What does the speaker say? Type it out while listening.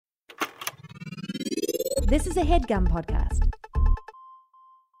This is a HeadGum podcast.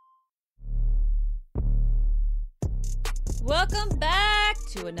 Welcome back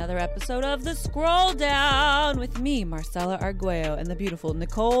to another episode of The Scroll Down with me, Marcella Arguello, and the beautiful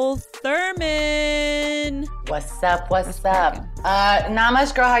Nicole Thurman. What's up? Not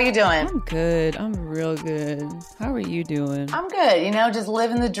much, girl. How you doing? I'm good. I'm real good. How are you doing? I'm good. Just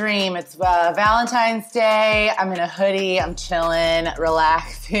living the dream. It's Valentine's Day. I'm in a hoodie. I'm chilling,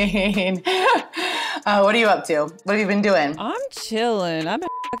 relaxing. What are you up to? What have you been doing? I'm chilling. I've been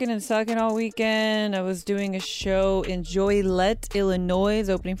fucking and sucking all weekend. I was doing a show in Joliet, Illinois,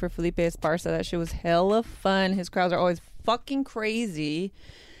 opening for Felipe Esparza. That shit was hella fun. His crowds are always fucking crazy.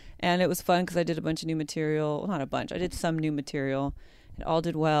 And it was fun because I did a bunch of new material. Well, not a bunch. I did some new material. It all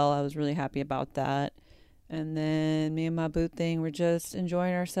did well. I was really happy about that. And then me and my boo thing were just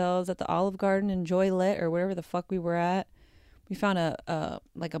enjoying ourselves at the Olive Garden in Joliet or wherever the fuck we were at. We found a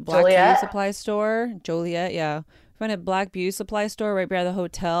black beauty supply store. Joliet, yeah. We found a black beauty supply store right by the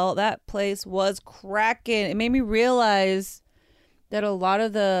hotel. That place was cracking. It made me realize that a lot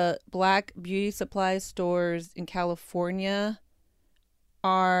of the black beauty supply stores in California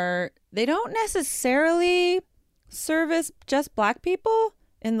they don't necessarily service just black people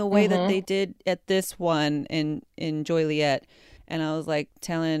in the way that they did at this one in Joliet. And I was like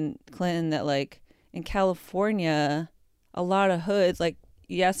telling Clinton that like in California, a lot of hoods, like,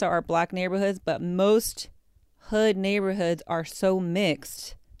 yes, there are black neighborhoods, but most hood neighborhoods are so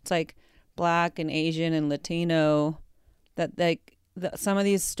mixed. It's like black and Asian and Latino that like some of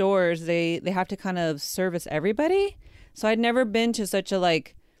these stores, they have to kind of service everybody. So I'd never been to such a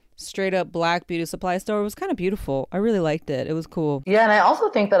like straight up black beauty supply store. It was kind of beautiful. I really liked it. It was cool. Yeah, and I also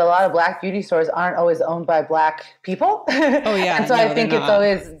think that a lot of black beauty stores aren't always owned by black people. Oh yeah. And so I think it's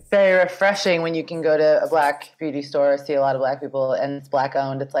always very refreshing when you can go to a black beauty store, see a lot of black people, and it's black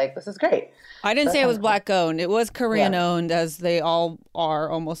owned. It's like, this is great. I didn't say it was black owned. It was Korean owned, as they all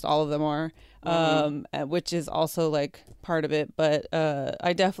are. Almost all of them are. Which is also like part of it. But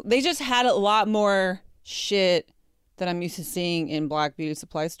they just had a lot more shit that I'm used to seeing in black beauty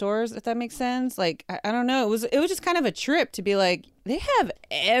supply stores, if that makes sense. Like, I don't know. It was just kind of a trip to be like, they have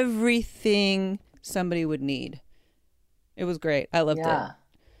everything somebody would need. It was great. I loved it.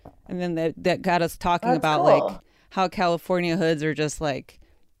 And then that got us talking about cool. Like how California hoods are just like,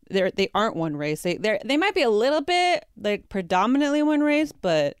 they aren't one race. They might be a little bit like predominantly one race,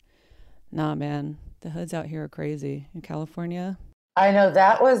 but nah, man, the hoods out here are crazy in California. I know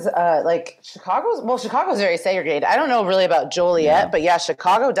that was like Chicago's very segregated. I don't know really about Joliet, but yeah,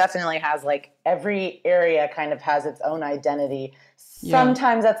 Chicago definitely has like every area kind of has its own identity.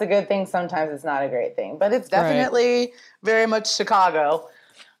 Sometimes that's a good thing. Sometimes it's not a great thing, but it's definitely very much Chicago.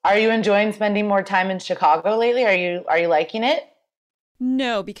 Are you enjoying spending more time in Chicago lately? Are you liking it?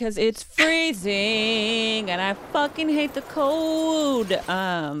 No, because it's freezing and I fucking hate the cold.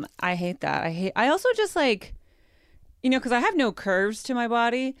 I hate that. I also just like, because I have no curves to my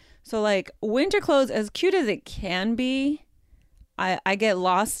body. So like winter clothes, as cute as it can be, I get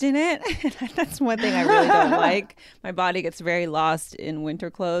lost in it. That's one thing I really don't like. My body gets very lost in winter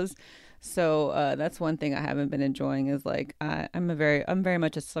clothes. So that's one thing I haven't been enjoying is like, I'm very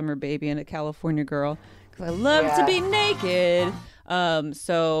much a summer baby and a California girl because I love to be naked.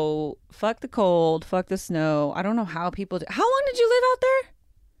 So fuck the cold, fuck the snow. I don't know how people do. How long did you live out there?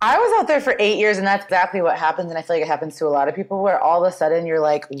 I was out there for 8 years, and that's exactly what happens. And I feel like it happens to a lot of people where all of a sudden you're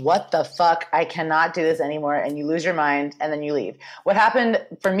like, what the fuck? I cannot do this anymore. And you lose your mind and then you leave. What happened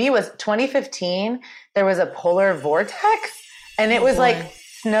for me was 2015, there was a polar vortex and it was like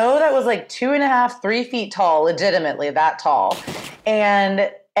snow that was like 2.5, 3 feet tall, legitimately that tall.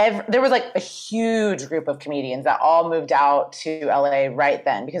 And there was like a huge group of comedians that all moved out to LA right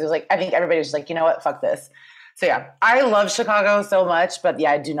then because it was like, I think everybody was just like, you know what? Fuck this. So yeah, I love Chicago so much, but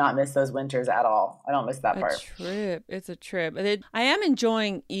yeah, I do not miss those winters at all. I don't miss that part. It's a trip. I am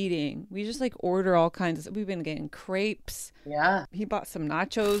enjoying eating. We just like order all kinds of, we've been getting crepes. Yeah. He bought some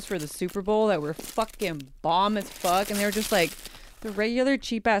nachos for the Super Bowl that were fucking bomb as fuck. And they were just like the regular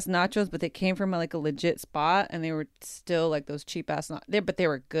cheap ass nachos, but they came from like a legit spot and they were still like those cheap ass, but they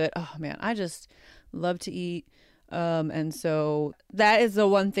were good. Oh man, I just love to eat. And so that is the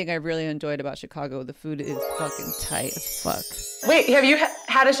one thing I really enjoyed about Chicago. The food is fucking tight as fuck. Wait, have you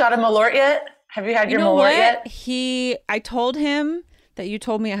had a shot of Malort yet? Have you had your Malort yet? I told him that you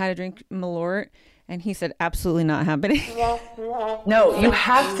told me I had to drink Malort, and he said absolutely not happening. No, you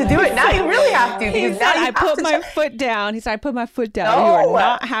have to do it. Now you really have to. He said I put my foot down. He said I put my foot down. No, you are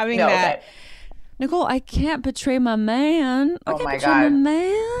not having that. Okay. Nicole, I can't betray my man. I can't betray my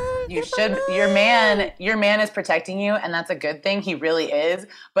man. You should. Your man is protecting you, and that's a good thing. He really is.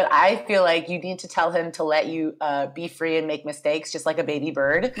 But I feel like you need to tell him to let you be free and make mistakes, just like a baby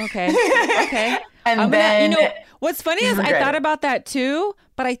bird. Okay. Okay. And then, what's funny is I thought about that too,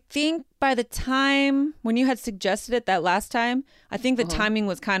 but I think by the time when you had suggested it that last time, I think the timing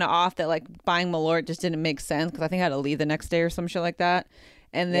was kind of off. That like buying Malort just didn't make sense because I think I had to leave the next day or some shit like that.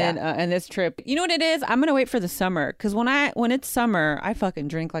 And then and this trip, you know what it is? I'm gonna wait for the summer because when it's summer, I fucking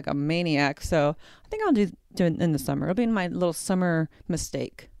drink like a maniac. So I think I'll do it in the summer. It'll be my little summer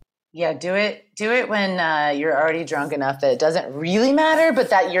mistake. yeah, do it when you're already drunk enough that it doesn't really matter, but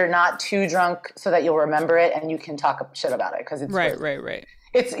that you're not too drunk so that you'll remember it and you can talk shit about it because it's right.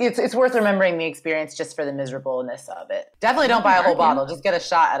 It's worth remembering the experience just for the miserableness of it. Definitely don't buy a whole bottle. Just get a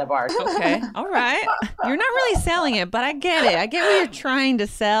shot at a bar. Okay. All right. You're not really selling it, but I get it. I get what you're trying to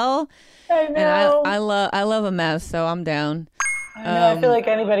sell. I know. And I love a mess, so I'm down. I know. I feel like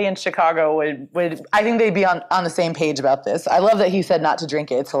anybody in Chicago would I think they'd be on the same page about this. I love that he said not to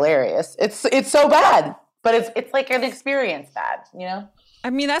drink it. It's hilarious. It's so bad, but it's like an experience bad, you know? I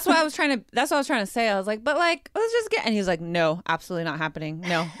mean, that's what I was trying to say. I was like, but like, let's just get, and he was like, no, absolutely not happening.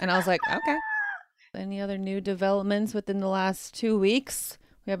 No. And I was like, okay. Any other new developments within the last 2 weeks?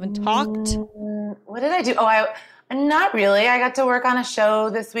 We haven't talked. What did I do? Not really. I got to work on a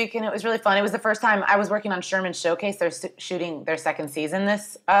show this week and it was really fun. It was the first time I was working on Sherman's Showcase. They're shooting their second season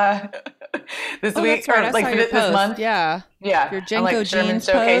this week, right. or like this month. Yeah. Yeah. Your Jenko jeans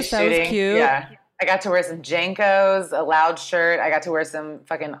post, that was cute. Yeah. I got to wear some Jenkos, a loud shirt. I got to wear some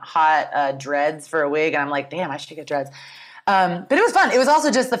fucking hot dreads for a wig. And I'm like, damn, I should get dreads. But it was fun. It was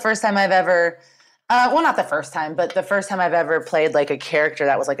also just the first time I've ever, well, not the first time, but the first time I've ever played like a character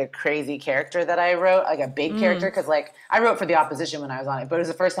that was like a crazy character that I wrote, like a big character. Cause like I wrote for the opposition when I was on it, but it was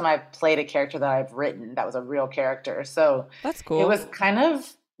the first time I played a character that I've written that was a real character. So that's cool. It was kind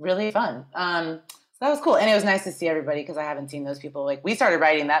of really fun. That was cool. And it was nice to see everybody because I haven't seen those people. Like, we started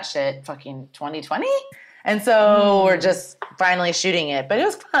writing that shit fucking 2020. And so we're just finally shooting it. But it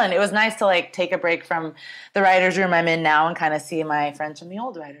was fun. It was nice to, like, take a break from the writer's room I'm in now and kind of see my friends from the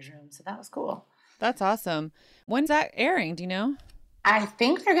old writer's room. So that was cool. That's awesome. When's that airing? Do you know? I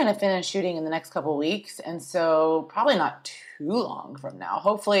think they're going to finish shooting in the next couple weeks. And so probably not too long from now.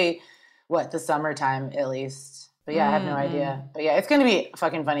 Hopefully, the summertime at least. But yeah, I have no idea. But yeah, it's going to be a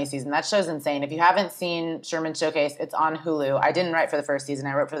fucking funny season. That show's insane. If you haven't seen Sherman's Showcase, it's on Hulu. I didn't write for the first season.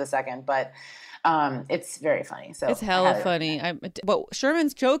 I wrote for the second, but it's very funny. So it's hella funny. But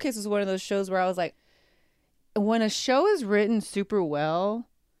Sherman's Showcase is one of those shows where I was like, when a show is written super well,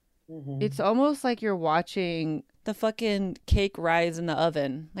 it's almost like you're watching the fucking cake rise in the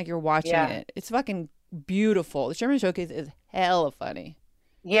oven. Like you're watching it. It's fucking beautiful. The Sherman Showcase is hella funny.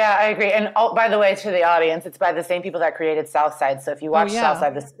 Yeah, I agree. And by the way, to the audience, it's by the same people that created Southside. So if you watch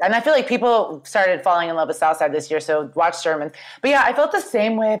Southside and I feel like people started falling in love with Southside this year, so watch Sherman's. But yeah, I felt the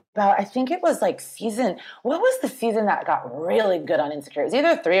same way about, I think it was like what was the season that got really good on Insecure? It was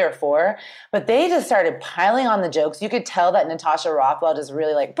either 3 or 4, but they just started piling on the jokes. You could tell that Natasha Rothwell just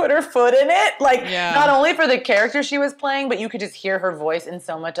really like put her foot in it. Like not only for the character she was playing, but you could just hear her voice in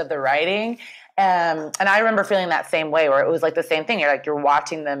so much of the writing. And I remember feeling that same way where it was like the same thing. You're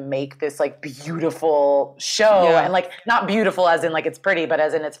watching them make this like beautiful show and like not beautiful as in like it's pretty, but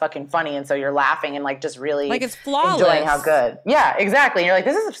as in it's fucking funny. And so you're laughing and like just really like it's flawless. Enjoying how good. Yeah, exactly. And you're like,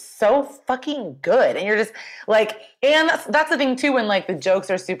 this is so fucking good. And you're just like, and that's the thing too, when like the jokes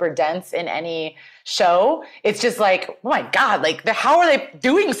are super dense in any show, it's just like, oh my God, like how are they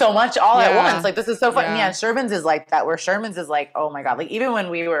doing so much all at once? Like this is so funny. Yeah, Sherman's is like that, where Sherman's is like, oh my God, like even when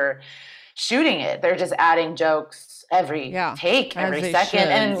we were shooting it, they're just adding jokes every take, every second. Should.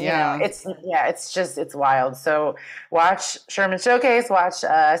 And you know, it's wild. So watch Sherman's Showcase, watch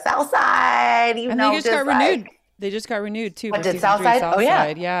Southside. And they just got renewed. They just got renewed too. What, did Southside? Oh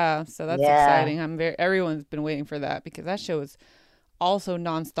yeah. So that's exciting. Everyone's been waiting for that because that show is also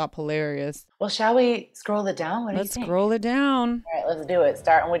nonstop hilarious. Well, shall we scroll it down? Let's scroll it down. All right, let's do it.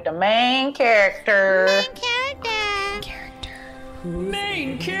 Starting with the main character.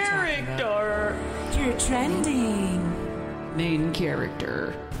 Main character. You're trending. Main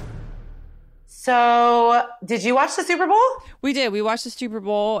character. So, did you watch the Super Bowl? We did. We watched the Super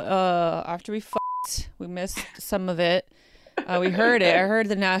Bowl after we fucked. We missed some of it. We heard it. I heard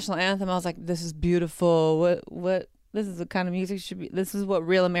the national anthem. I was like, this is beautiful. What? This is the kind of music should be. This is what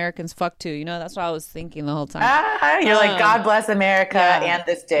real Americans fuck to. You know, that's what I was thinking the whole time. You're like, God bless America and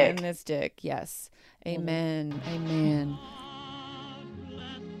this dick. And this dick, yes. Amen. Amen.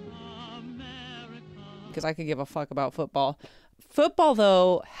 Because I could give a fuck about football. Football,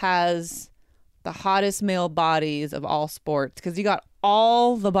 though, has the hottest male bodies of all sports because you got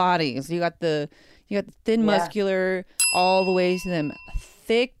all the bodies. You got the thin muscular all the way to them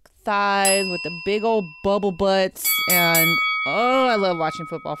thick thighs with the big old bubble butts, and I love watching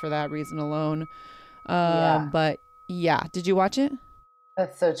football for that reason alone. But yeah, did you watch it?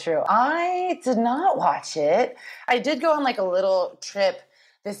 That's so true. I did not watch it. I did go on like a little trip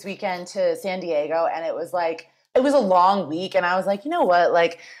this weekend to San Diego, and it was a long week, and I was like, you know what?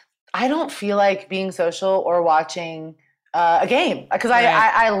 Like, I don't feel like being social or watching a game because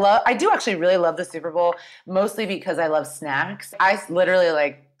I do actually really love the Super Bowl, mostly because I love snacks. I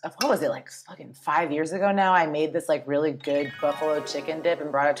literally what was it, like fucking 5 years ago now, I made this like really good buffalo chicken dip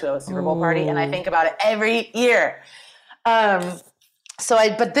and brought it to a Super Bowl party, and I think about it every year.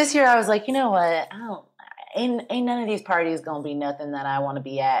 But this year I was like, you know what? Ain't none of these parties gonna be nothing that I want to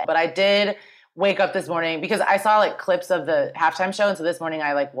be at. But I did wake up this morning because I saw like clips of the halftime show, and so this morning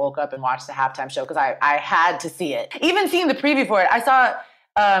I like woke up and watched the halftime show because I had to see it. Even seeing the preview for it, I saw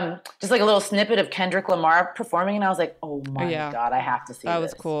just like a little snippet of Kendrick Lamar performing, and I was like, oh my God, I have to see that. That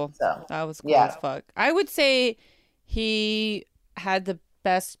was cool. So, that was cool as fuck. I would say he had the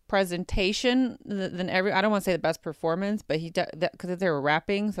best presentation than I don't want to say the best performance, but because they were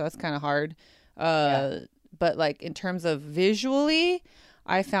rapping, so that's kind of hard. But like in terms of visually,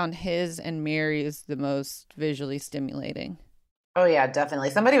 I found his and Mary's the most visually stimulating. Oh yeah,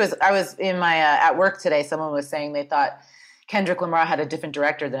 definitely. I was in my at work today. Someone was saying they thought Kendrick Lamar had a different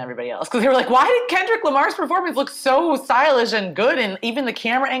director than everybody else, because they were like, why did Kendrick Lamar's performance look so stylish and good, and even the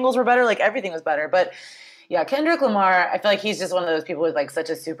camera angles were better, like everything was better. But yeah, Kendrick Lamar, I feel like he's just one of those people with like such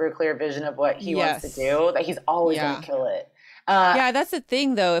a super clear vision of what he wants to do that he's always going to kill it. That's the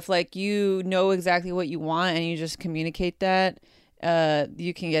thing though. If like you know exactly what you want and you just communicate that,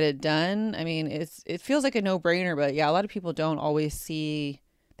 you can get it done. I mean, it feels like a no-brainer, but yeah, a lot of people don't always see.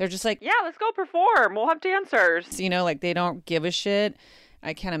 They're just like, yeah, let's go perform. We'll have dancers. You know, like they don't give a shit.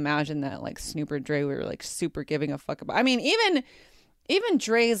 I can't imagine that like Snoop or Dre were like super giving a fuck about. I mean, even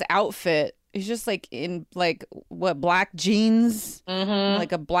Dre's outfit is just like in like black jeans,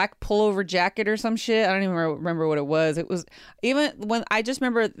 like a black pullover jacket or some shit. I don't even remember what it was. It was even when I just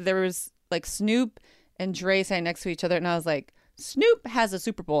remember there was like Snoop and Dre sitting next to each other, and I was like, Snoop has a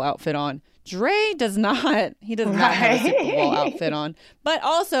Super Bowl outfit on. Dre does not. He does not have a Super Bowl outfit on. But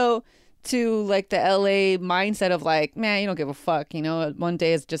also to like the LA mindset of like, man, you don't give a fuck, you know, one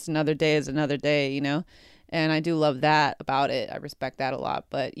day is just another day is another day, you know? And I do love that about it. I respect that a lot.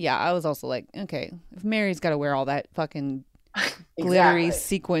 But yeah, I was also like, okay, if Mary's got to wear all that fucking glittery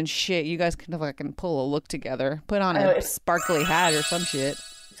sequin shit, you guys can fucking pull a look together. Put on a sparkly hat or some shit.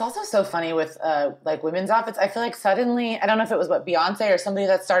 It's also so funny with like women's outfits. I feel like suddenly, I don't know if it was Beyonce or somebody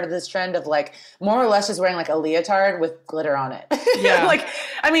that started this trend of like more or less just wearing like a leotard with glitter on it. Yeah. Like,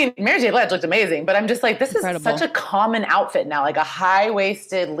 I mean, Mary J. Blige looked amazing, but I'm just like, this is such a common outfit now, like a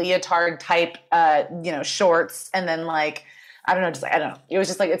high-waisted leotard type, shorts, and then like, I don't know, I don't know. It was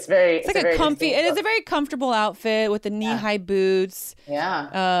just like, it's like a comfy, it is a very comfortable outfit with the knee-high boots.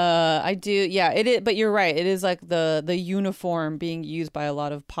 Yeah. I do. Yeah, it is. But you're right. It is like the uniform being used by a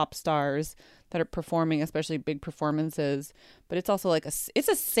lot of pop stars that are performing, especially big performances. But it's also like it's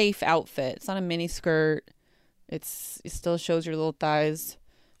a safe outfit. It's not a mini skirt. It still shows your little thighs.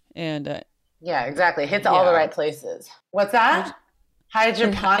 And yeah, exactly. It hits all the right places. What's that? Hides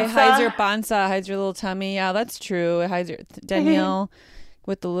your panza. It hides your panza, hides your little tummy. Yeah, that's true. It hides your Danielle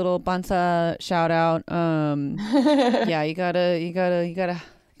with the little panza shout out. Yeah, you gotta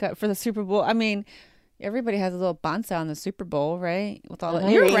for the Super Bowl. I mean, everybody has a little panza on the Super Bowl, right? With all that.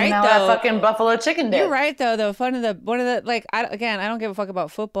 You're right though. That fucking buffalo chicken dip. You're right though. One of the like I don't give a fuck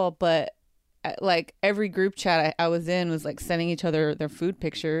about football, but like every group chat I was in was like sending each other their food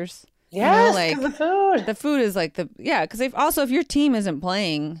pictures. Yes, like the food. The food is like because if your team isn't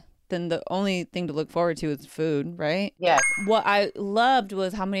playing, then the only thing to look forward to is food, right? Yeah. What I loved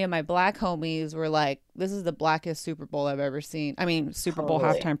was how many of my black homies were like, "This is the blackest Super Bowl I've ever seen." I mean, Super Bowl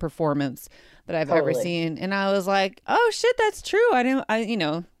halftime performance that I've ever seen, and I was like, "Oh shit, that's true."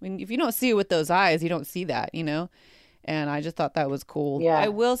 If you don't see it with those eyes, you don't see that, you know. And I just thought that was cool. Yeah. I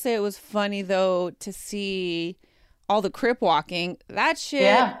will say it was funny though to see all the crip walking. That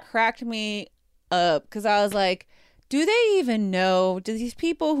shit cracked me up because I was like, do they even know? Do these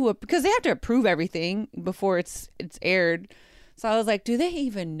people because they have to approve everything before it's aired. So I was like, do they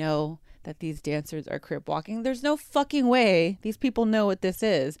even know that these dancers are crip walking? There's no fucking way these people know what this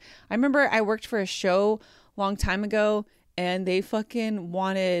is. I remember I worked for a show a long time ago, and they fucking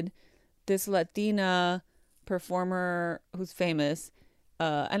wanted this Latina performer who's famous.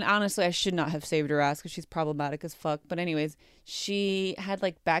 And honestly, I should not have saved her ass because she's problematic as fuck. But anyways, she had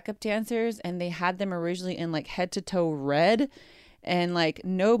like backup dancers, and they had them originally in like head to toe red. and like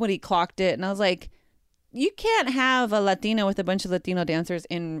nobody clocked it. And I was like, you can't have a Latina with a bunch of Latino dancers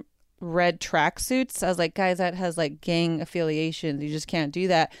in red tracksuits. I was like, guys, that has like gang affiliations. You just can't do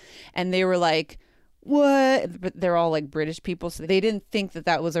that. And they were like, what? But they're all like British people, so they didn't think that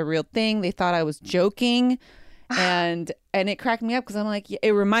that was a real thing. They thought I was joking, and it cracked me up because I'm like,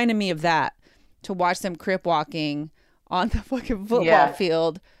 it reminded me of that, to watch them crip walking on the fucking football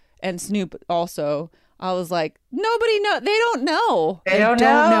field, and Snoop also. I was like, nobody know. They don't know. They don't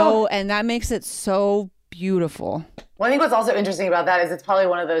know, and that makes it so beautiful. Well, I think what's also interesting about that is it's probably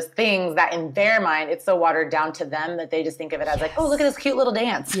one of those things that in their mind, it's so watered down to them that they just think of it as like, oh, look at this cute little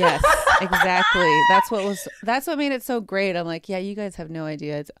dance. Yes, exactly. That's what made it so great. I'm like, yeah, you guys have no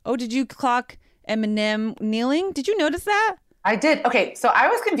idea. Did you clock Eminem kneeling? Did you notice that? I did. Okay, so I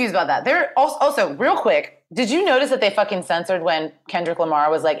was confused about that. There also, real quick, did you notice that they fucking censored when Kendrick Lamar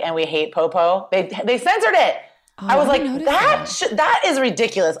was like, and we hate Popo? They censored it. I was like, that is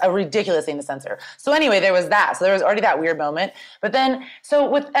ridiculous, a ridiculous thing to censor. So anyway, there was that. So there was already that weird moment. But then, so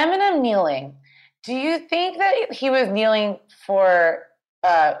with Eminem kneeling, do you think that he was kneeling for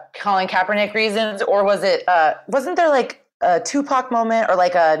Colin Kaepernick reasons? Or was it, wasn't there like a Tupac moment or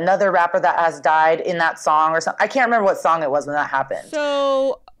like another rapper that has died in that song or something? I can't remember what song it was when that happened.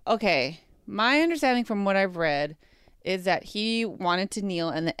 So, okay. My understanding from what I've read is that he wanted to kneel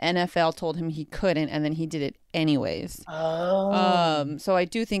and the NFL told him he couldn't, and then he did it anyways. Oh. So I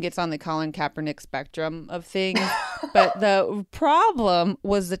do think it's on the Colin Kaepernick spectrum of things. But the problem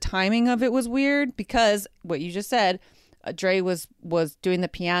was the timing of it was weird because what you just said, Dre was doing the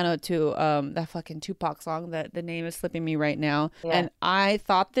piano to that fucking Tupac song that the name is slipping me right now. Yeah. And I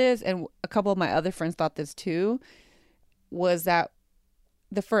thought this, and a couple of my other friends thought this too, was that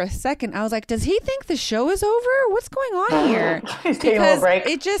for a second, I was like, does he think the show is over? What's going on here? He's taking a little break.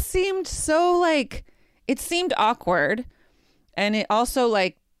 It just seemed so like, it seemed awkward. And it also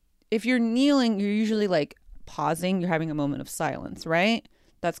like, if you're kneeling, you're usually like pausing. You're having a moment of silence, right?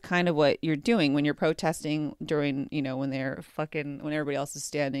 That's kind of what you're doing when you're protesting during, when everybody else is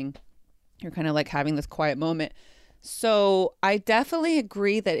standing. You're kind of like having this quiet moment. So I definitely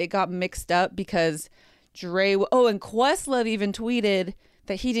agree that it got mixed up because Dre, and Questlove even tweeted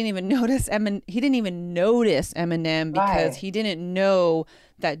that he didn't even notice Eminem because he didn't know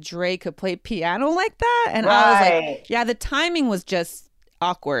that Dre could play piano like that. And I was like, yeah, the timing was just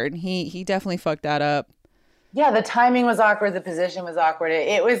awkward. He definitely fucked that up. Yeah, the timing was awkward. The position was awkward.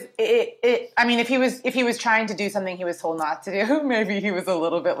 I mean, if he was trying to do something he was told not to do, maybe he was a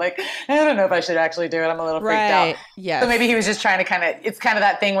little bit like, I don't know if I should actually do it. I'm a little freaked out. Yeah. So maybe he was just trying to it's kind of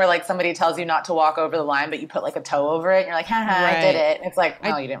that thing where like somebody tells you not to walk over the line, but you put like a toe over it. And you're like, haha, I did it. And it's like,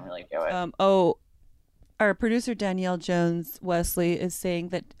 no, you didn't really do it. Our producer Danielle Jones Wesley is saying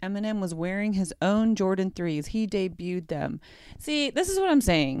that Eminem was wearing his own Jordan 3s. He debuted them. See, this is what I'm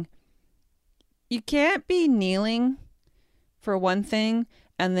saying. You can't be kneeling for one thing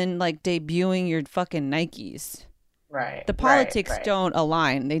and then like debuting your fucking Nikes. Right. The politics don't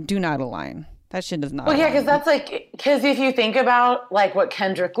align. They do not align. That shit does not align. Yeah, because if you think about like what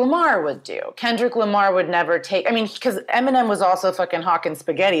Kendrick Lamar would do, Kendrick Lamar would never because Eminem was also fucking hawking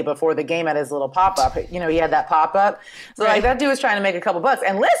spaghetti before the game at his little pop-up. He had that pop-up. So like that dude was trying to make a couple bucks.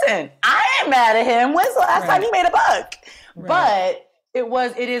 And listen, I ain't mad at him. When's the last time he made a buck? Right. But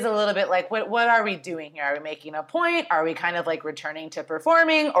it is a little bit like, what are we doing here? Are we making a point? Are we kind of like returning to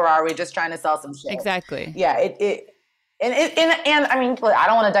performing, or are we just trying to sell some shit? Exactly. Yeah. And I mean, I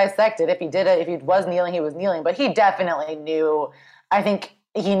don't want to dissect it. If he did it, if he was kneeling, he was kneeling, but he definitely knew. I think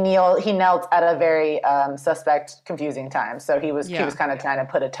he knelt at a very suspect, confusing time. So he was kind of trying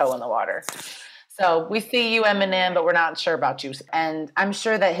to put a toe in the water. So we see you, Eminem, but we're not sure about you. And I'm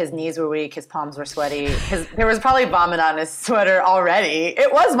sure that his knees were weak, his palms were sweaty. There was probably vomit on his sweater already.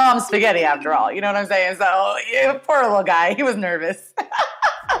 It was mom's spaghetti after all. You know what I'm saying? So poor little guy. He was nervous.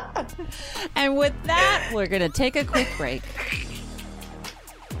 And with that, we're going to take a quick break.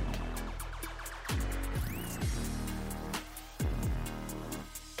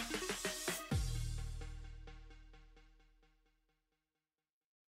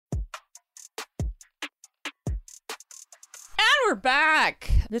 We're back.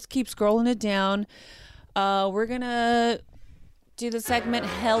 Let's keep scrolling it down. We're gonna do the segment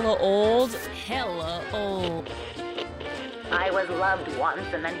Hella Old. Hella Old. I was loved once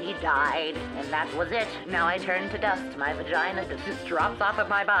and then he died, and that was it. Now I turn to dust. My vagina just drops off of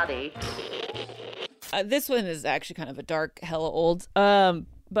my body. This one is actually kind of a dark Hella Old. But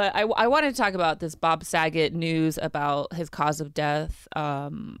I wanted to talk about this Bob Saget news about his cause of death. I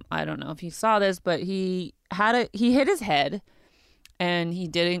don't know if you saw this, but he hit his head. And he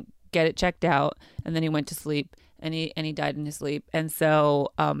didn't get it checked out. And then he went to sleep. and he died in his sleep. And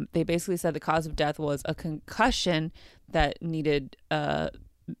so they basically said the cause of death was a concussion that needed it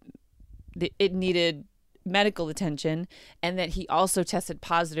needed medical attention, and that he also tested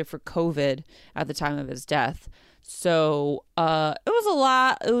positive for COVID at the time of his death. So it was a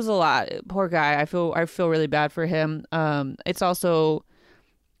lot. It was a lot. Poor guy. I feel really bad for him. It's also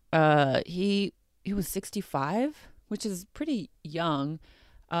he was 65, which is pretty young.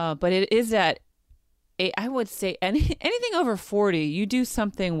 But it is at I would say anything over 40, you do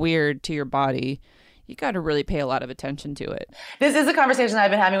something weird to your body, you got to really pay a lot of attention to it. This is a conversation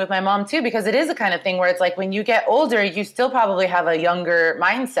I've been having with my mom too, because it is the kind of thing where it's like when you get older, you still probably have a younger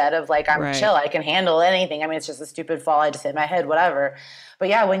mindset of like, I'm chill, I can handle anything. I mean, it's just a stupid fall, I just hit my head, whatever. But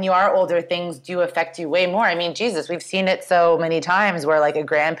yeah, when you are older, things do affect you way more. I mean, Jesus, we've seen it so many times where like a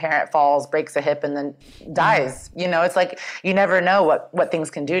grandparent falls, breaks a hip, and then dies. You know, it's like you never know what things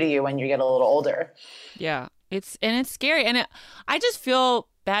can do to you when you get a little older. Yeah, it's scary. And I just feel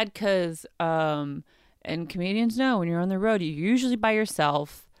bad because, and comedians know when you're on the road, you're usually by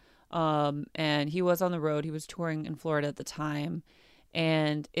yourself. And he was on the road. He was touring in Florida at the time.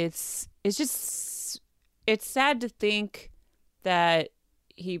 And it's sad to think that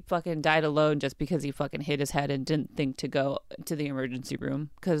he fucking died alone just because he fucking hit his head and didn't think to go to the emergency room,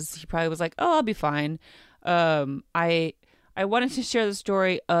 because he probably was like, oh, I'll be fine. I wanted to share the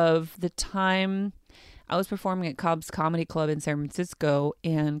story of the time I was performing at Cobb's Comedy Club in San Francisco,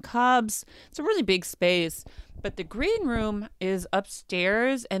 and Cobb's, it's a really big space, but the green room is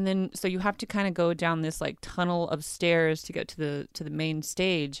upstairs, and then so you have to kind of go down this like tunnel of stairs to get to the main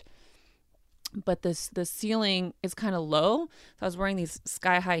stage. But the ceiling is kind of low. So I was wearing these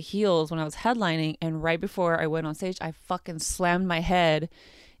sky-high heels when I was headlining, and right before I went on stage, I fucking slammed my head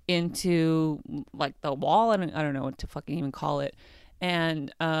into like the wall. I don't know what to fucking even call it.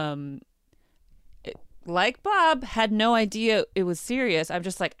 And like Bob, had no idea it was serious. I'm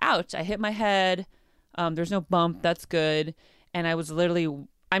just like, ouch, I hit my head. There's no bump. That's good. And I was literally,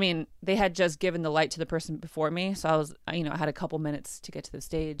 I mean, they had just given the light to the person before me. So I was, I had a couple minutes to get to the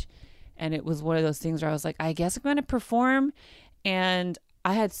stage. And it was one of those things where I was like, I guess I'm going to perform. And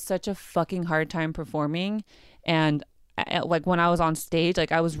I had such a fucking hard time performing. And like when I was on stage,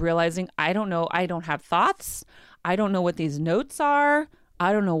 like I was realizing, I don't know. I don't have thoughts. I don't know what these notes are.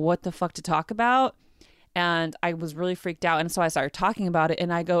 I don't know what the fuck to talk about. And I was really freaked out. And so I started talking about it.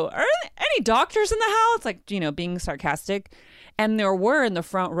 And I go, are there any doctors in the house? Like, being sarcastic. And there were in the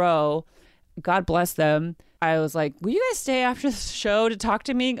front row. God bless them. I was like, will you guys stay after the show to talk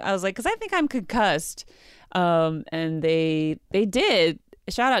to me? I was like, because I think I'm concussed. And they did.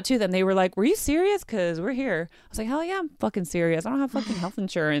 Shout out to them. They were like, were you serious? Because we're here. I was like, hell yeah, I'm fucking serious. I don't have fucking health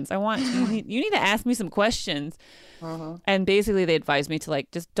insurance. You need to ask me some questions. Uh-huh. And basically they advised me to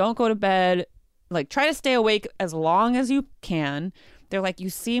like, just don't go to bed. Like, try to stay awake as long as you can. They're like, you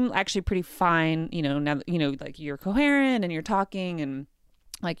seem actually pretty fine. Now, like you're coherent and you're talking and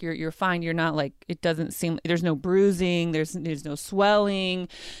like you're fine. You're not like, it doesn't seem, there's no bruising, there's no swelling.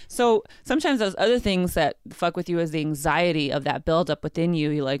 So sometimes those other things that fuck with you is the anxiety of that buildup within you.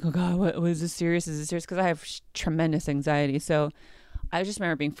 You're like, oh God, what is this serious? Is this serious? Because I have tremendous anxiety. So I just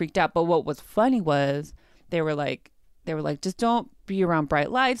remember being freaked out. But what was funny was they were like, just don't be around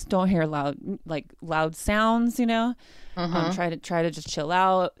bright lights. Don't hear loud sounds, Uh-huh. Try to just chill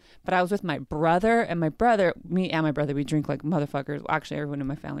out. But I was with my brother, and me and my brother, we drink like motherfuckers. Actually, everyone in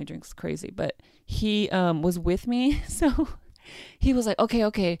my family drinks crazy, but he was with me. So he was like,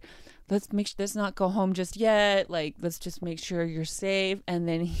 okay, let's not go home just yet. Like, let's just make sure you're safe. And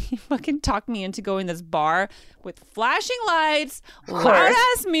then he fucking talked me into going to this bar with flashing lights, loud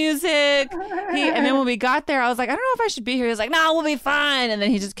ass music. And then when we got there, I was like, I don't know if I should be here. He was like, no, we'll be fine. And then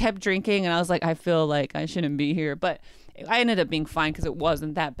he just kept drinking. And I was like, I feel like I shouldn't be here. But I ended up being fine because it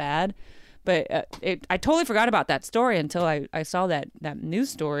wasn't that bad. But I totally forgot about that story until I saw that news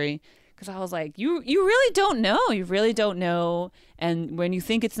story. Because I was like, you really don't know. You really don't know. And when you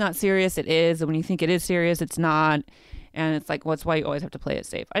think it's not serious, it is. And when you think it is serious, it's not. And it's like, that's why you always have to play it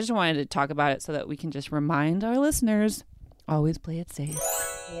safe. I just wanted to talk about it so that we can just remind our listeners, always play it safe.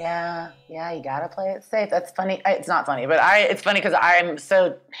 Yeah, you gotta play it safe. That's funny. It's not funny, but it's funny because I'm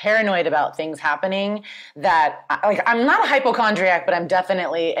so paranoid about things happening that I'm not a hypochondriac, but I'm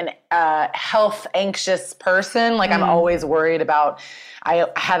definitely an health anxious person. Like I'm always worried about. I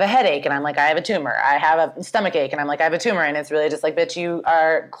have a headache and I'm like, I have a tumor. I have a stomach ache and I'm like, I have a tumor. And it's really just like, bitch, you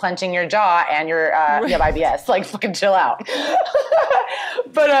are clenching your jaw and you have IBS. Like, fucking chill out.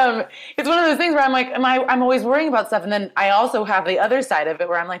 But it's one of those things where I'm like, I'm always worrying about stuff. And then I also have the other side of it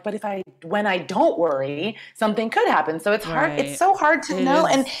where I'm like, but when I don't worry, something could happen. So it's hard. Right. It's so hard to know.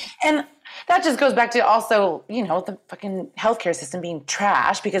 And that just goes back to also, the fucking healthcare system being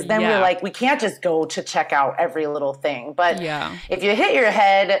trash, because then we're like, we can't just go to check out every little thing. But if you hit your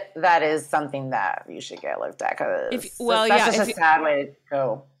head, that is something that you should get looked at. That's just a sad way to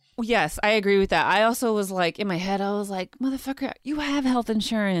go. Yes, I agree with that. I also was like, in my head, I was like, motherfucker, you have health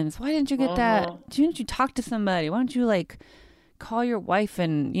insurance. Why didn't you get that? Why didn't you talk to somebody? Why don't you like call your wife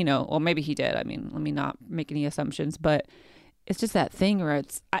and, or maybe he did. I mean, let me not make any assumptions, but it's just that thing where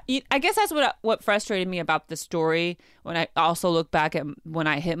I guess that's what frustrated me about the story when I also look back at when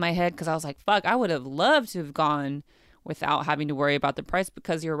I hit my head, because I was like, fuck, I would have loved to have gone without having to worry about the price,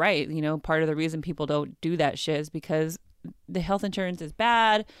 because you're right. Part of the reason people don't do that shit is because the health insurance is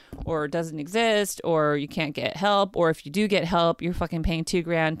bad or doesn't exist, or you can't get help, or if you do get help, you're fucking paying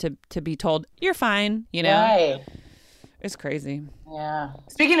 $2,000 to be told you're fine, Right. It's crazy. Yeah.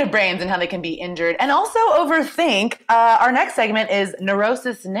 Speaking of brains and how they can be injured and also overthink, our next segment is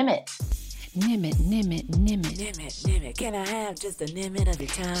Neurosis Nimit. Nimit. Nimit. Can I have just a nimit of your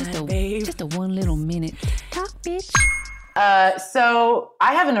time, babe? Just a one little minute. Talk, bitch. So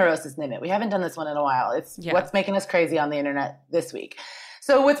I have a Neurosis Nimit. We haven't done this one in a while. It's what's making us crazy on the internet this week.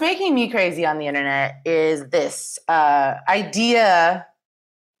 So what's making me crazy on the internet is this idea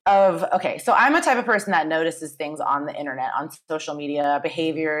of, so I'm a type of person that notices things on the internet, on social media,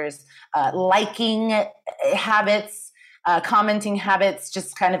 behaviors, liking habits, commenting habits,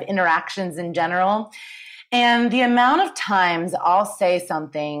 just kind of interactions in general. And the amount of times I'll say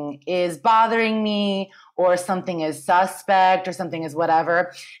something is bothering me, or something is suspect, or something is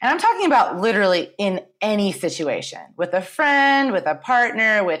whatever. And I'm talking about literally in any situation, with a friend, with a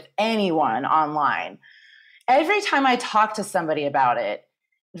partner, with anyone online. Every time I talk to somebody about it,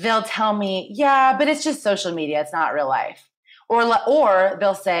 they'll tell me, yeah, but it's just social media. It's not real life. Or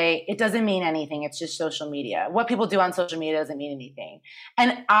they'll say, it doesn't mean anything. It's just social media. What people do on social media doesn't mean anything.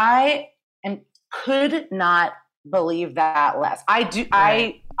 And I could not believe that less. I do.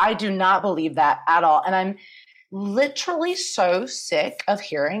 Right. I do not believe that at all. And I'm literally so sick of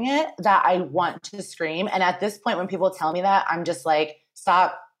hearing it that I want to scream. And at this point, when people tell me that, I'm just like,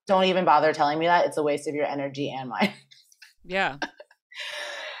 stop. Don't even bother telling me that. It's a waste of your energy and mine. Yeah.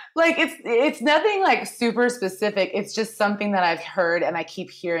 Like it's nothing like super specific. It's just something that I've heard and I keep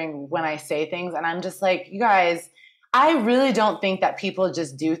hearing when I say things. And I'm just like, you guys, I really don't think that people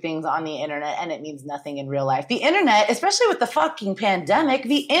just do things on the internet and it means nothing in real life. The internet, especially with the fucking pandemic,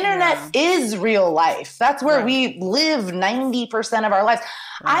 the internet is real life. That's where we live 90% of our lives.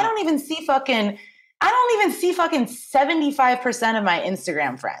 Right. I don't even see fucking 75% of my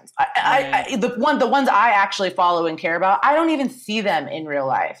Instagram friends. The ones I actually follow and care about, I don't even see them in real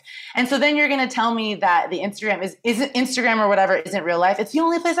life. And so then you're going to tell me that the Instagram isn't Instagram or whatever isn't real life. It's the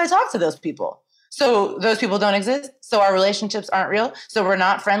only place I talk to those people. So those people don't exist. So our relationships aren't real. So we're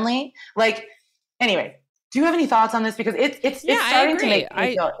not friendly. Like, anyway, do you have any thoughts on this? Because it's starting to make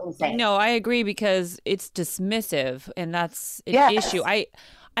me feel insane. No, I agree, because it's dismissive, and that's an issue. I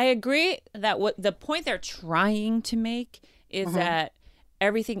agree that what the point they're trying to make is that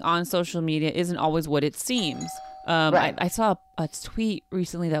everything on social media isn't always what it seems. I saw a tweet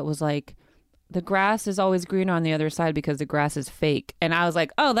recently that was like, the grass is always greener on the other side because the grass is fake. And I was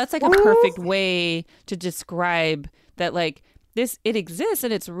like, oh, that's like a perfect way to describe that, like, it exists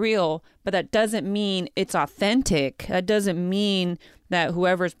and it's real, but that doesn't mean it's authentic. That doesn't mean that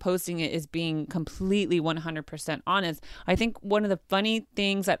whoever's posting it is being completely 100% honest. I think one of the funny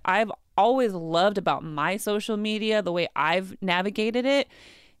things that I've always loved about my social media, the way I've navigated it,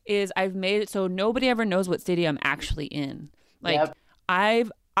 is I've made it so nobody ever knows what city I'm actually in. Like,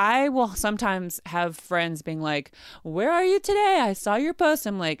 I will sometimes have friends being like, where are you today? I saw your post.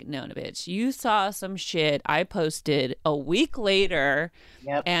 I'm like, no, bitch. You saw some shit I posted a week later,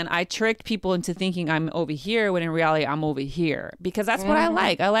 and I tricked people into thinking I'm over here when in reality I'm over here, because that's what I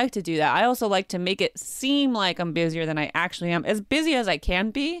like. I like to do that. I also like to make it seem like I'm busier than I actually am. As busy as I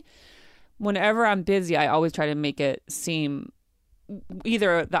can be. Whenever I'm busy, I always try to make it seem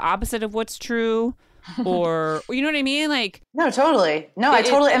either the opposite of what's true, or you know what I mean? Like, no, totally. No, I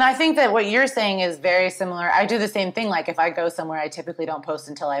totally. And I think that what you're saying is very similar. I do the same thing. Like, if I go somewhere, I typically don't post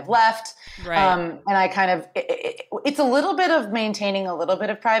until I've left. Right. And I kind of, it's a little bit of maintaining a little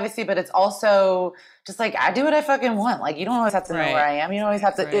bit of privacy, but it's also just like, I do what I fucking want. Like, you don't always have to know where I am. You don't always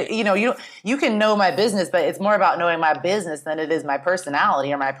have to, you can know my business, but it's more about knowing my business than it is my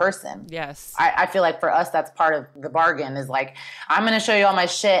personality or my person. Yes. I feel like for us, that's part of the bargain, is like, I'm going to show you all my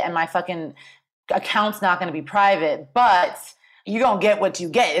shit, and my fucking account's not going to be private, but you don't get what you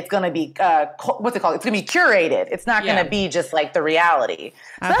get. It's going to be, what's it called? It's going to be curated. It's not going to be just like the reality.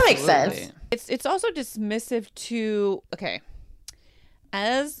 So that makes sense. It's also dismissive to,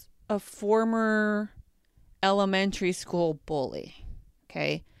 as a former elementary school bully,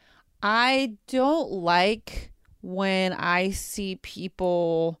 okay, I don't like when I see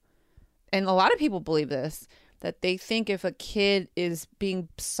people, and a lot of people believe this, that they think if a kid is being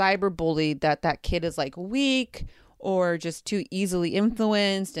cyberbullied, that kid is like weak or just too easily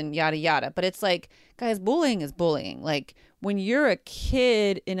influenced and yada yada. But it's like, guys, bullying is bullying. Like when you're a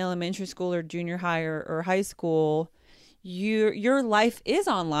kid in elementary school or junior high or high school, your life is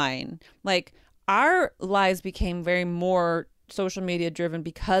online. Like our lives became very more social media driven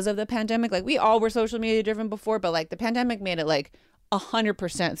because of the pandemic. Like we all were social media driven before, but like the pandemic made it like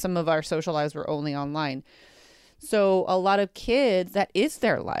 100%. Some of our social lives were only online. So a lot of kids, that is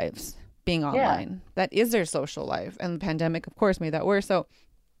their lives being online. Yeah. That is their social life. And the pandemic, of course, made that worse. So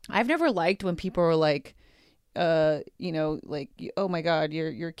I've never liked when people are like, like, oh my God,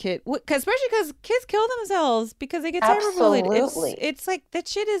 your kid, especially because kids kill themselves because they get cyberbullied. It's like that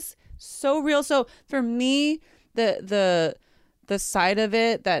shit is so real. So for me, the side of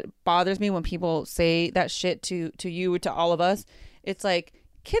it that bothers me when people say that shit to you, to all of us, it's like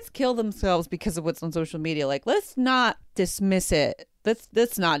kids kill themselves because of what's on social media. Like, let's not dismiss it.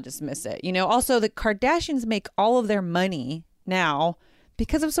 Let's not dismiss it. Also the Kardashians make all of their money now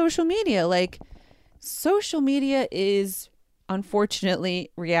because of social media. Like social media is unfortunately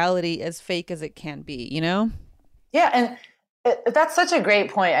reality as fake as it can be, Yeah. And that's such a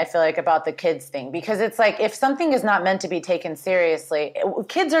great point, I feel like, about the kids thing, because it's like if something is not meant to be taken seriously,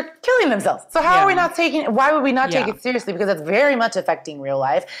 kids are killing themselves. So why would we not take it seriously? Because it's very much affecting real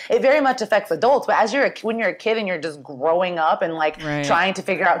life. It very much affects adults. But when you're a kid and you're just growing up and like trying to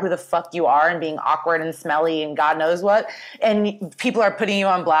figure out who the fuck you are and being awkward and smelly and God knows what, and people are putting you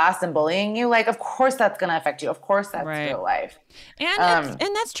on blast and bullying you, like, of course that's going to affect you. Of course that's real life. And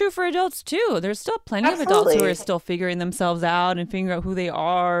that's true for adults too. There's still plenty of adults who are still figuring themselves out and figuring out who they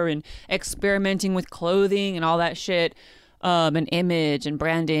are and experimenting with clothing and all that shit, and image and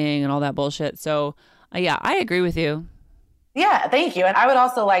branding and all that bullshit. So I agree with you. Yeah, thank you. And I would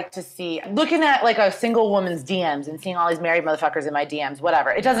also like to see, looking at like a single woman's DMs and seeing all these married motherfuckers in my DMs, whatever.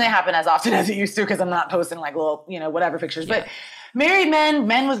 It doesn't happen as often as it used to because I'm not posting like little, whatever pictures. Yeah. But married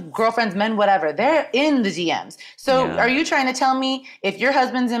men with girlfriends, men, whatever, they're in the DMs. So are you trying to tell me if your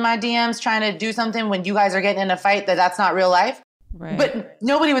husband's in my DMs trying to do something when you guys are getting in a fight that's not real life? Right. But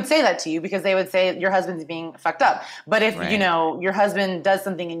nobody would say that to you because they would say your husband's being fucked up. But if, your husband does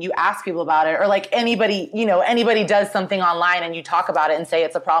something and you ask people about it, or like anybody does something online and you talk about it and say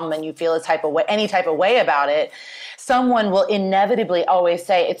it's a problem and you feel any type of way about it, someone will inevitably always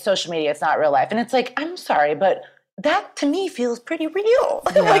say it's social media, it's not real life. And it's like, I'm sorry, but that to me feels pretty real.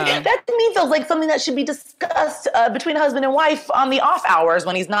 Yeah. Like that to me feels like something that should be discussed between husband and wife on the off hours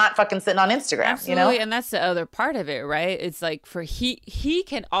when he's not fucking sitting on Instagram. Absolutely. And that's the other part of it, right? It's like he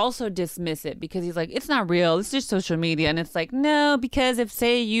can also dismiss it because he's like, it's not real. It's just social media. And it's like, no, because if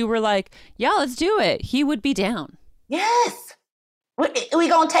say you were like, yeah, let's do it, he would be down. Yes. We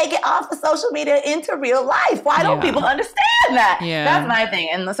gonna take it off of social media into real life. Why don't people understand that? Yeah. That's my thing.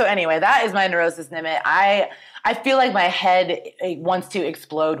 And so anyway, that is my neurosis limit. I feel like my head wants to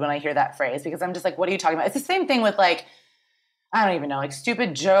explode when I hear that phrase because I'm just like, what are you talking about? It's the same thing with like, I don't even know, like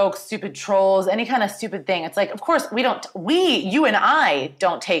stupid jokes, stupid trolls, any kind of stupid thing. It's like, of course you and I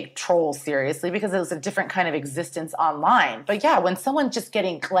don't take trolls seriously because it's a different kind of existence online. But yeah, when someone's just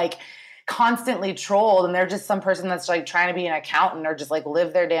getting like constantly trolled and they're just some person that's like trying to be an accountant or just like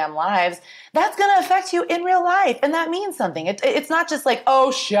live their damn lives, that's going to affect you in real life. And that means something. It's not just like,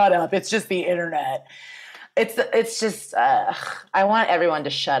 oh, shut up. It's just the internet. It's just, I want everyone to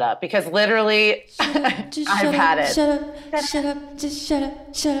shut up because literally I've had it. Shut up, just shut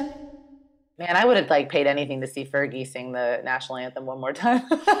up. Man, I would have like paid anything to see Fergie sing the national anthem one more time.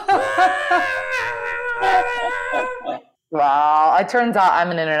 Wow, it turns out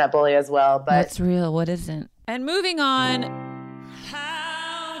I'm an internet bully as well. But that's real. What isn't? And moving on.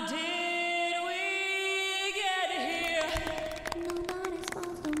 How did we get here?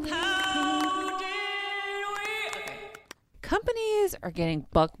 How did we? Okay. Companies are getting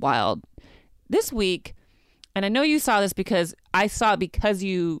buck wild this week, and I know you saw this because I saw it because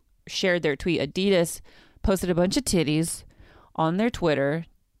you shared their tweet. Adidas posted a bunch of titties on their Twitter.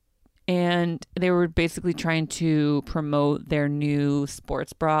 And they were basically trying to promote their new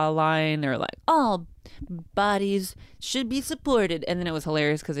sports bra line. They're like, all bodies should be supported. And then it was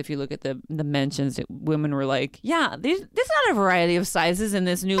hilarious because if you look at the mentions, women were like, yeah, there's not a variety of sizes in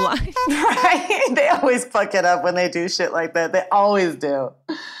this new line. Right? They always fuck it up when they do shit like that. They always do.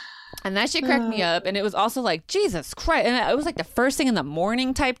 And that shit cracked me up. And it was also like, Jesus Christ. And it was like the first thing in the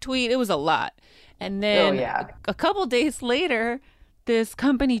morning type tweet. It was a lot. And then a couple days later, this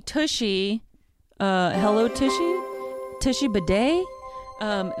company Tushy, Hello Tushy Bidet,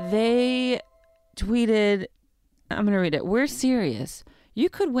 they tweeted, I'm going to read it. We're serious. You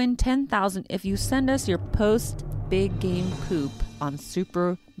could win $10,000 if you send us your post big game poop on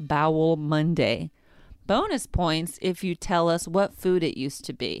Super Bowel Monday. Bonus points if you tell us what food it used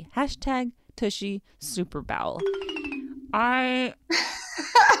to be. Hashtag Tushy Super Bowel.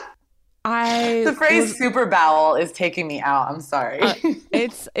 The phrase super bowel is taking me out. I'm sorry.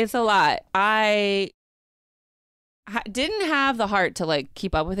 It's a lot. I didn't have the heart to like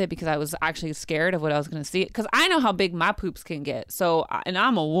keep up with it because I was actually scared of what I was going to see. Because I know how big my poops can get. So, and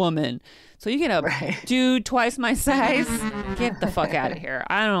I'm a woman. So you get a dude twice my size. Get the fuck out of here.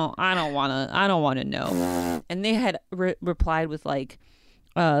 I don't want to know. And they had replied with like,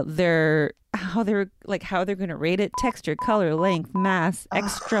 how they're going to rate it: texture, color, length, mass,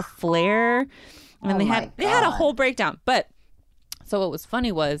 extra flair, and they had a whole breakdown. But so what was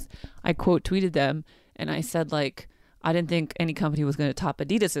funny was I quote tweeted them and I said like I didn't think any company was going to top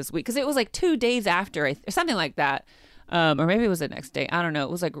Adidas this week because it was like 2 days after or something like that, or maybe it was the next day. I don't know.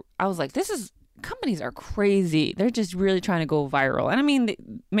 It was like I was like, companies are crazy. They're just really trying to go viral, and I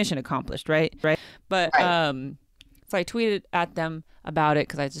mean, mission accomplished, right? But so I tweeted at them about it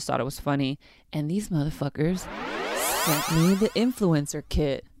because I just thought it was funny. And these motherfuckers sent me the influencer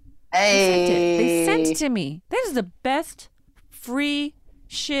kit. Hey. They sent it to me. This is the best free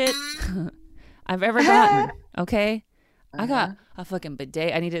shit I've ever gotten. Okay? I got a fucking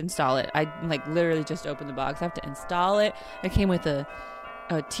bidet. I need to install it. I like literally just opened the box. I have to install it. It came with a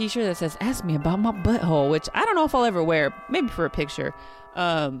t-shirt that says, "Ask me about my butthole," which I don't know if I'll ever wear. Maybe for a picture.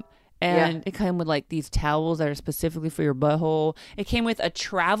 And it came with like these towels that are specifically for your butthole. It came with a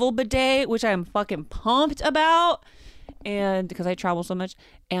travel bidet, which I'm fucking pumped about. And because I travel so much,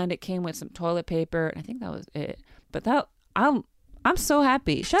 and it came with some toilet paper. And I think that was it. But I'm so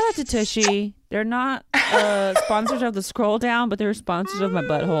happy. Shout out to Tushy. They're not sponsors of the scroll down, but they're sponsors of my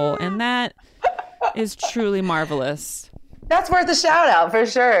butthole. And that is truly marvelous. That's worth a shout out for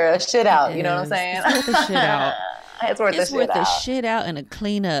sure. A shit out. You know what I'm saying? It's worth a shit out. It's worth a shit out and a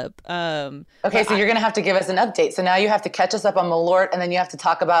cleanup. Okay, so you're going to have to give us an update. So now you have to catch us up on Malort, and then you have to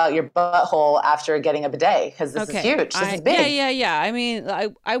talk about your butthole after getting a bidet, because this is huge. This is big. Yeah. I mean,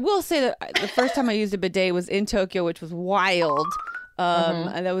 I will say that the first time I used a bidet was in Tokyo, which was wild.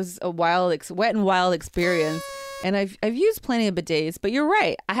 And that was a wet and wild experience. And I've used plenty of bidets, but you're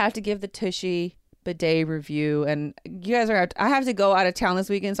right. I have to give the Tushy bidet review, and you guys I have to go out of town this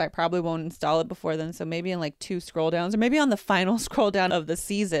weekend, so I probably won't install it before then. So maybe in like 2 scroll downs, or maybe on the final scroll down of the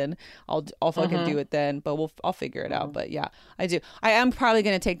season, I'll fucking do it then. But I'll figure it out. But yeah, I am probably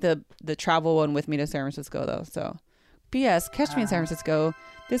gonna take the travel one with me to San Francisco though. So BS, catch me in San Francisco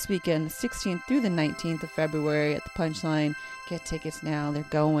this weekend, 16th through the 19th of February at the Punchline. Get tickets now. They're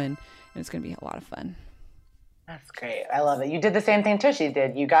going, and it's gonna be a lot of fun. That's great. I love it. You did the same thing Tushy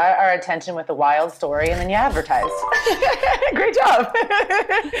did. You got our attention with a wild story, and then you advertised. Great job.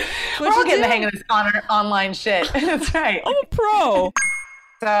 We're all getting the hang of this online shit. That's right. I'm a pro.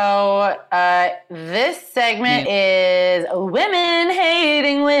 So this segment is women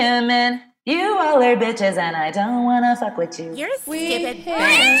hating women. You all are bitches, and I don't want to fuck with you. You're a stupid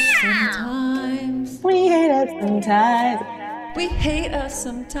Sometimes. We hate us sometimes. We hate us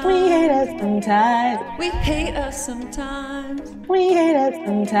sometimes. We hate us sometimes. We hate us sometimes. We hate us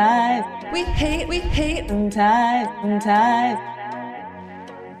sometimes. We hate Sometimes.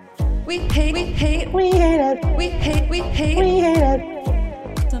 we hate We hate us. we hate We hate us.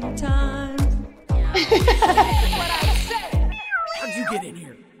 sometimes. How'd you get in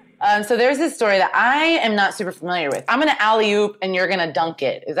here? So there's this story that I am not super familiar with. I'm going to alley-oop and you're going to dunk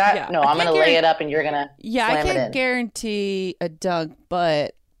it. Is that? Yeah, no, I'm going to lay it up and you're going to slam I it in. can't guarantee a dunk,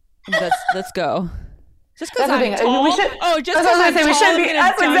 but let's go. Just because That's the I'm thing. tall. We should, just that's what I was because I'm gonna say. We tall, shouldn't I'm be. gonna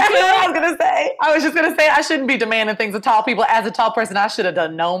That's dunk exactly it. what I was going to say. I was just going to say I shouldn't be demanding things of tall people. As a tall person, I should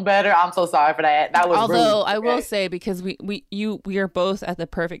have known better. I'm so sorry for that. That was Although rude. I will say, because we are both at the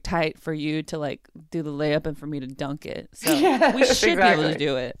perfect height for you to like do the layup and for me to dunk it, so we should be able to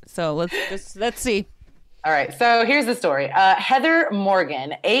do it. So let's see. All right, so here's the story. Heather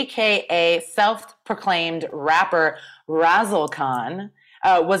Morgan, a.k.a. self-proclaimed rapper Razzle Khan,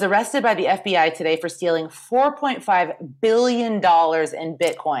 was arrested by the FBI today for stealing $4.5 billion in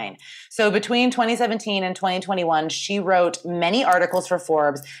Bitcoin. So between 2017 and 2021, she wrote many articles for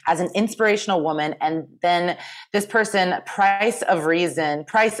Forbes as an inspirational woman. And then this person, Price O Reason,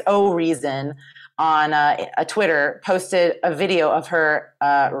 on a Twitter, posted a video of her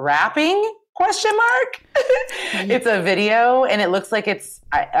rapping? ? It's a video, and it looks like it's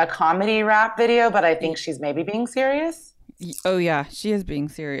a comedy rap video, but I think she's maybe being serious. Oh yeah, she is being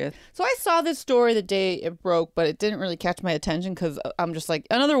serious. So I saw this story the day it broke, but it didn't really catch my attention because I'm just like,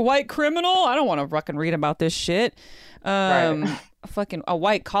 another white criminal? I don't want to fucking read about this shit. Right. Fucking a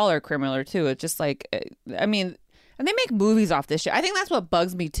white collar criminal too. It's just like, I mean, and they make movies off this shit. I think that's what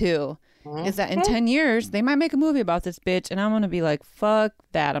bugs me too. Is that in 10 years they might make a movie about this bitch, and I'm gonna be like, fuck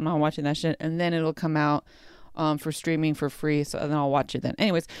that, I'm not watching that shit, and then it'll come out for streaming for free, so then I'll watch it then.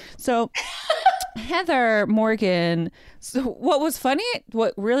 Anyways, so Heather Morgan. So what was funny,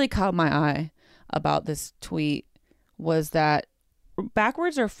 what really caught my eye about this tweet was that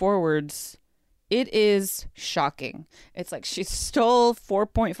backwards or forwards, it is shocking. It's like she stole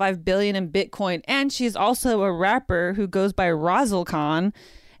 4.5 billion in Bitcoin, and she's also a rapper who goes by Razzle,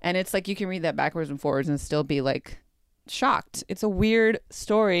 and it's like you can read that backwards and forwards and still be like shocked. It's a weird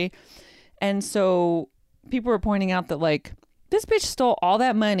story. And so people were pointing out that like this bitch stole all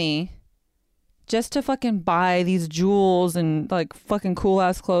that money just to fucking buy these jewels and like fucking cool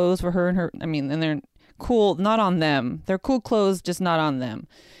ass clothes for her and her. I mean, and they're cool, not on them. They're cool clothes, just not on them.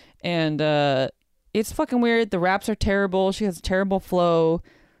 And it's fucking weird. The raps are terrible. She has a terrible flow.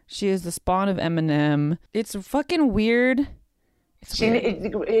 She is the spawn of Eminem. It's fucking weird.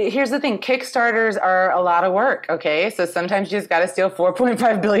 Here's the thing. Kickstarters are a lot of work, okay? So sometimes you just got to steal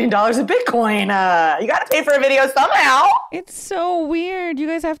 $4.5 billion of Bitcoin. You got to pay for a video somehow. It's so weird. You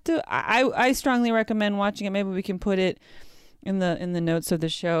guys have to... I strongly recommend watching it. Maybe we can put it in the notes of the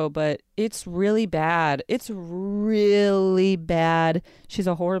show, but it's really bad. It's really bad. She's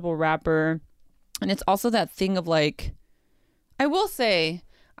a horrible rapper. And it's also that thing of like... I will say,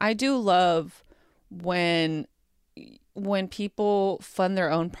 I do love when people fund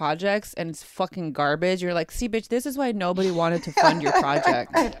their own projects and it's fucking garbage. You're like, see, bitch, this is why nobody wanted to fund your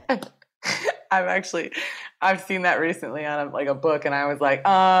project. I've seen that recently on a book, and I was like,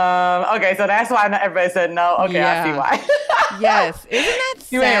 okay, so that's why not everybody said no. Okay, yeah. I see why. Yes. Isn't that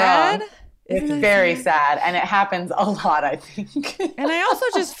sad? You ain't wrong. It's very sad, and it happens a lot, I think. And I also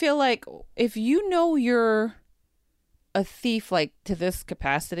just feel like if you know you're a thief like to this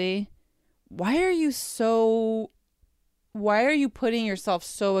capacity, why are you putting yourself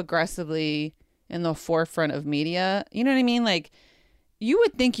so aggressively in the forefront of media? You know what I mean? Like, you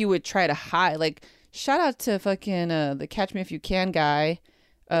would think you would try to hide. Like, shout out to fucking the Catch Me If You Can guy.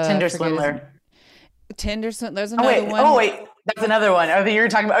 Tinder Swindler. Tinder Swindler. There's another one. Oh, wait. That's another one.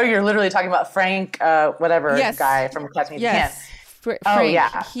 You're literally talking about Frank, guy from Catch Me If You Can. Frank. Oh,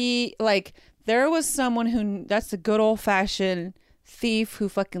 yeah. He, like, there was someone who, that's a good old-fashioned thief who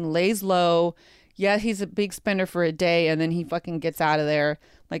fucking lays low. Yeah, he's a big spender for a day, and then he fucking gets out of there.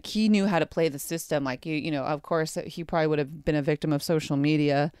 Like, he knew how to play the system. Like, you know, of course, he probably would have been a victim of social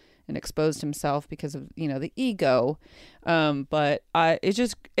media and exposed himself because of, you know, the ego. But it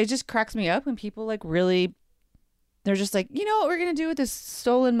just cracks me up when people, like, really, they're just like, you know what we're going to do with this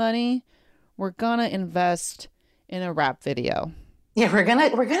stolen money? We're going to invest in a rap video. Yeah, we're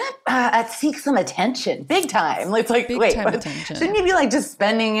gonna seek some attention, big time. It's like, big time attention. Shouldn't you be like just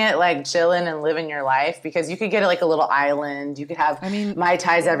spending it, like chilling and living your life? Because you could get like a little island. You could have Mai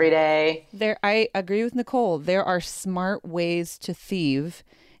Tais every day. I agree with Nicole. There are smart ways to thieve,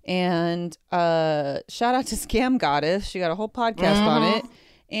 and shout out to Scam Goddess. She got a whole podcast on it,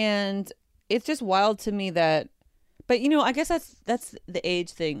 and it's just wild to me that. But you know, I guess that's the age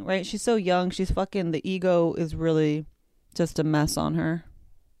thing, right? She's so young. She's fucking, the ego is really just a mess on her.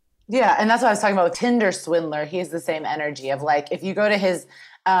 Yeah, and that's what I was talking about with Tinder Swindler. He has the same energy of like, if you go to his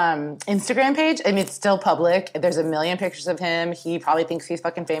Instagram page, I mean, it's still public. There's a million pictures of him. He probably thinks he's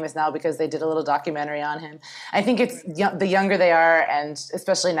fucking famous now because they did a little documentary on him. I think it's the younger they are, and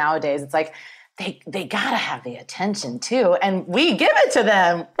especially nowadays, it's like they gotta have the attention too, and we give it to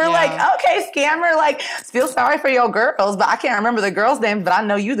them. We're like, okay, scammer, like, feel sorry for your girls, but I can't remember the girl's name, but I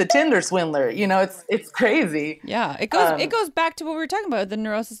know you, the Tinder swindler. You know, it's crazy. Yeah, it goes back to what we were talking about, the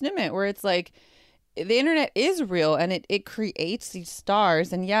neurosis limit, where it's like the internet is real and it creates these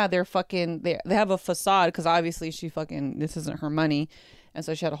stars, and yeah, they're fucking they have a facade because obviously this isn't her money, and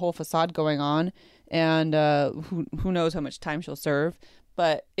so she had a whole facade going on, and who knows how much time she'll serve,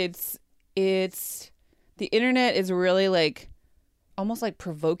 but it's the internet is really like almost like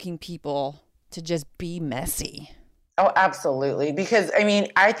provoking people to just be messy. Oh, absolutely. Because I mean,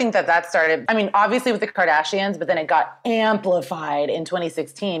 I think that started, I mean, obviously with the Kardashians, but then it got amplified in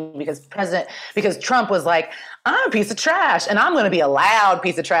 2016 because Trump was like, I'm a piece of trash and I'm going to be a loud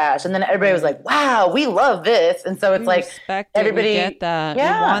piece of trash. And then everybody was like, wow, we love this. And so it's like, everybody get that.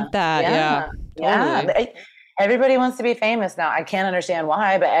 Yeah, we want that. Yeah. Totally. Everybody wants to be famous now. I can't understand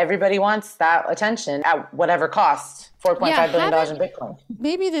why, but everybody wants that attention at whatever cost. $4.5 billion in Bitcoin.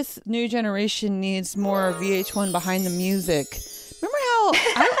 Maybe this new generation needs more VH1 behind the music. Remember how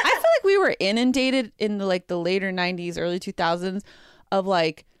I feel like we were inundated in the later 90s, early 2000s of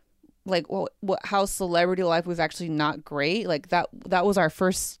how celebrity life was actually not great. Like that was our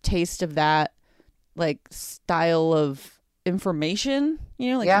first taste of that style of information,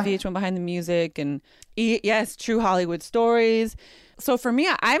 VH1 behind the music and yes, true Hollywood stories. So for me,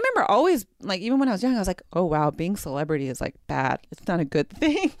 I remember always even when I was young, I was like, oh wow, being celebrity is bad. It's not a good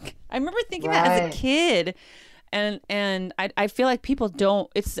thing. I remember thinking that as a kid. And I feel like people don't,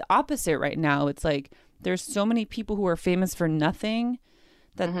 it's the opposite right now. It's like there's so many people who are famous for nothing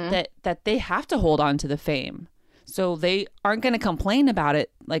that they have to hold on to the fame. So they aren't going to complain about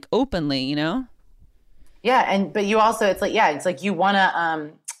it openly, Yeah, but you also it's like you want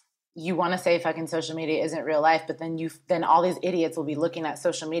to say fucking social media isn't real life, but then all these idiots will be looking at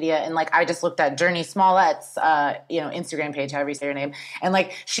social media and I just looked at Journey Smollett's Instagram page, however you say her name, and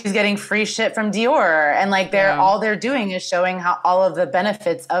she's getting free shit from Dior, and all they're doing is showing how all of the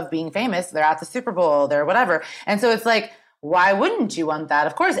benefits of being famous. They're at the Super Bowl, they're whatever, and so it's why wouldn't you want that?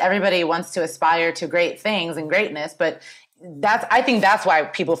 Of course, everybody wants to aspire to great things and greatness, but I think that's why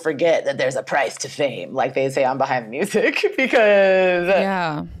people forget that there's a price to fame, like they say on Behind the Music, because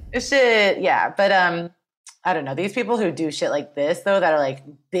shit, yeah. But I don't know. These people who do shit like this, though, that are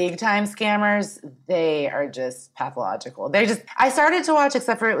big time scammers, they are just pathological. I started to watch,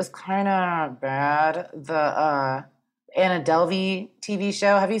 except for it was kind of bad, the Anna Delvey TV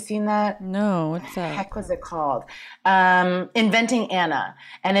show. Have you seen that? No, what's that? Heck was it called? Inventing Anna.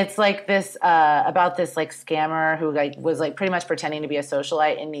 And it's this about this scammer who was pretty much pretending to be a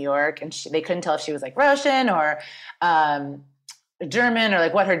socialite in New York, and they couldn't tell if she was Russian or German or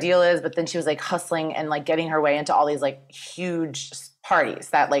what her deal is, but then she was hustling and getting her way into all these huge parties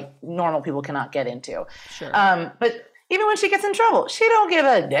that normal people cannot get into. Sure. But even when she gets in trouble, she don't give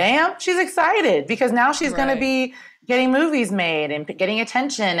a damn. She's excited because now she's going to be getting movies made and getting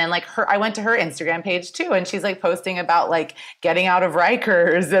attention. And I went to her Instagram page too, and she's posting about getting out of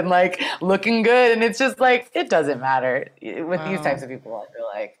Rikers and looking good. And it's just it doesn't matter with these types of people. I feel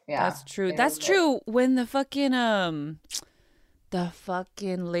yeah, that's true. That's true. When the fucking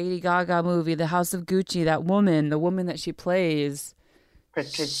Lady Gaga movie, The House of Gucci, the woman that she plays,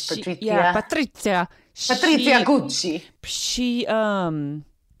 Patrizia Gucci.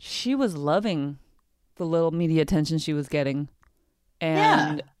 She was loving the little media attention she was getting,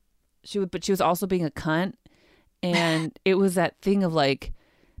 and she was also being a cunt, and it was that thing of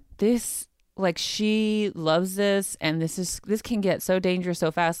this, she loves this, and this can get so dangerous so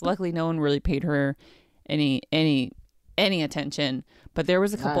fast. Luckily, no one really paid her any attention, but there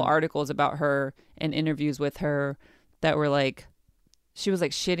was a couple articles about her and interviews with her that were she was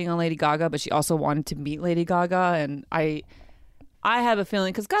shitting on Lady Gaga, but she also wanted to meet Lady Gaga, and I have a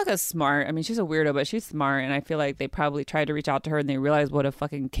feeling, because Gaga's smart. I mean, she's a weirdo, but she's smart. And I feel like they probably tried to reach out to her and they realized what a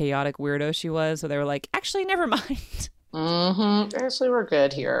fucking chaotic weirdo she was. So they were like, actually, never mind. Mm-hmm. Actually, we're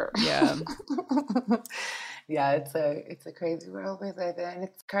good here. Yeah. Yeah, it's a crazy world we live in.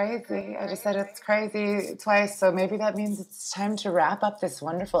 It's crazy. I just said it's crazy twice. So maybe that means it's time to wrap up this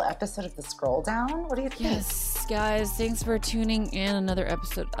wonderful episode of The Scroll Down. What do you think? Yes, guys. Thanks for tuning in. Another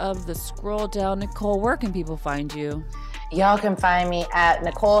episode of The Scroll Down. Nicole, where can people find you? Y'all can find me at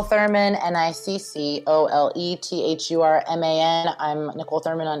Nicole Thurman, NICCOLETHURMAN. I'm Nicole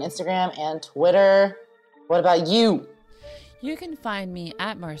Thurman on Instagram and Twitter. What about you? You can find me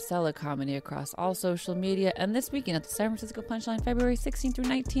at Marcella Comedy across all social media, and this weekend at the San Francisco Punchline, February 16th through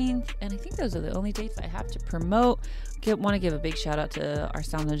 19th. And I think those are the only dates I have to promote. Want to give a big shout out to our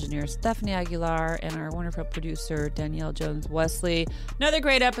sound engineer, Stephanie Aguilar, and our wonderful producer, Danielle Jones-Wesley. Another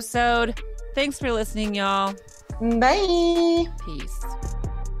great episode. Thanks for listening, y'all. Bye. Peace.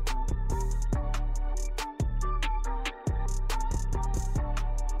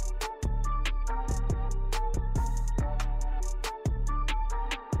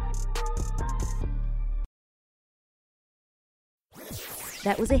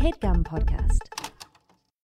 That was a HeadGum podcast.